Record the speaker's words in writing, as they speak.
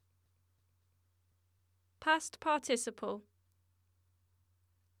Past participle.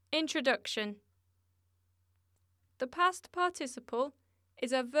 Introduction. The past participle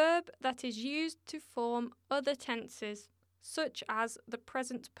is a verb that is used to form other tenses, such as the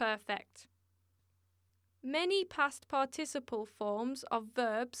present perfect. Many past participle forms of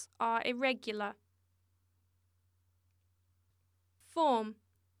verbs are irregular. Form.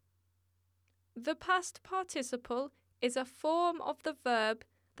 The past participle is a form of the verb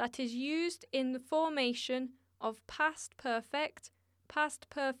that is used in the formation of past perfect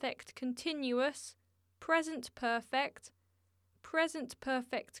continuous, present perfect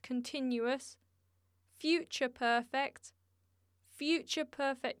continuous, future perfect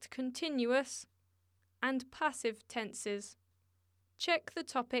continuous, and passive tenses. Check the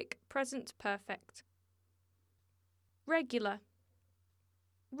topic present perfect. Regular.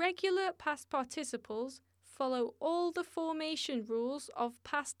 Regular past participles follow all the formation rules of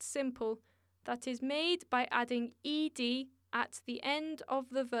past simple that is made by adding ed at the end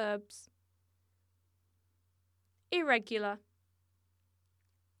of the verbs. Irregular.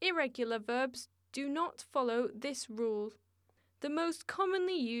 Irregular verbs do not follow this rule. The most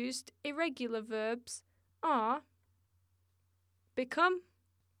commonly used irregular verbs are become,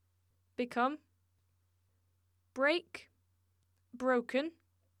 break, broken,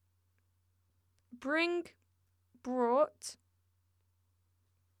 bring, brought,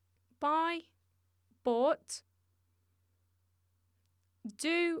 buy, bought,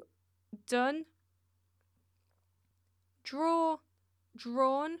 do, done, draw,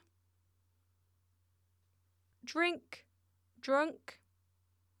 drawn, drink, drunk,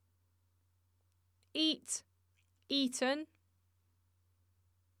 eat, eaten,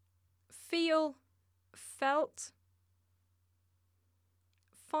 feel, felt,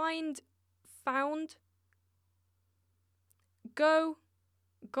 find, found, go,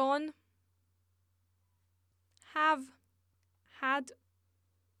 gone, have, had,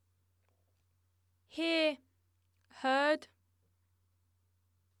 hear, heard,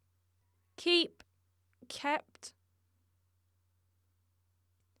 keep, kept,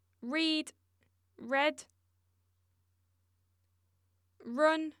 read, read,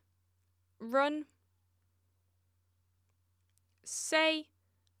 run, run, say,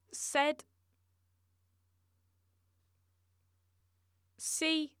 said,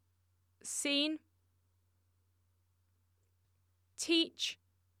 see, seen, teach,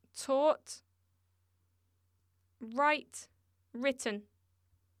 taught, write, written.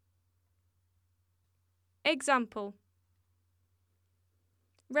 Example.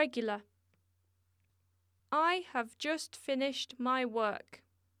 Regular. I have just finished my work.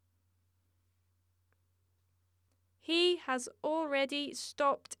 He has already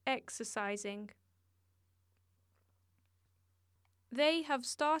stopped exercising. They have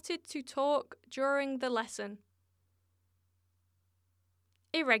started to talk during the lesson.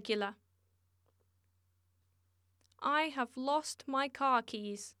 Irregular. I have lost my car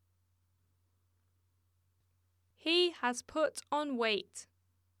keys. He has put on weight.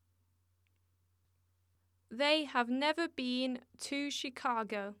 They have never been to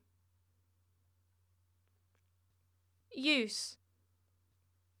Chicago. Use.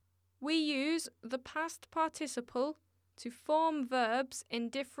 We use the past participle to form verbs in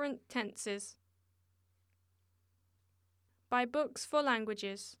different tenses. By Books for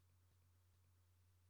Languages.